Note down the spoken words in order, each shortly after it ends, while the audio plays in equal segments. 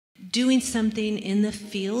doing something in the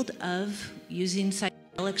field of using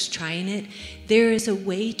psychedelics, trying it, there is a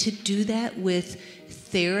way to do that with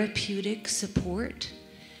therapeutic support,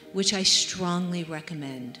 which I strongly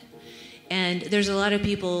recommend. And there's a lot of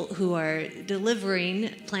people who are delivering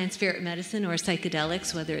plant spirit medicine or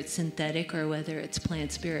psychedelics, whether it's synthetic or whether it's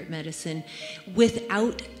plant spirit medicine,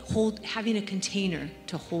 without having a container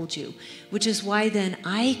to hold you, which is why then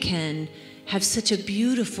I can have such a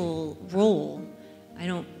beautiful role. I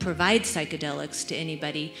don't provide psychedelics to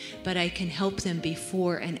anybody, but I can help them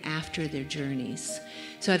before and after their journeys.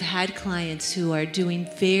 So I've had clients who are doing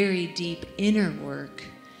very deep inner work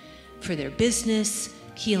for their business,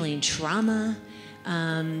 healing trauma,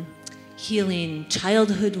 healing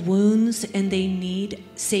childhood wounds, and they need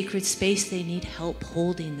sacred space. They need help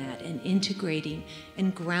holding that and integrating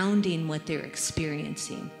and grounding what they're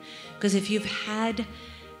experiencing. Because if you've had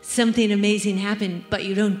something amazing happen, but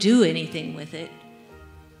you don't do anything with it,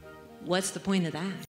 what's the point of that?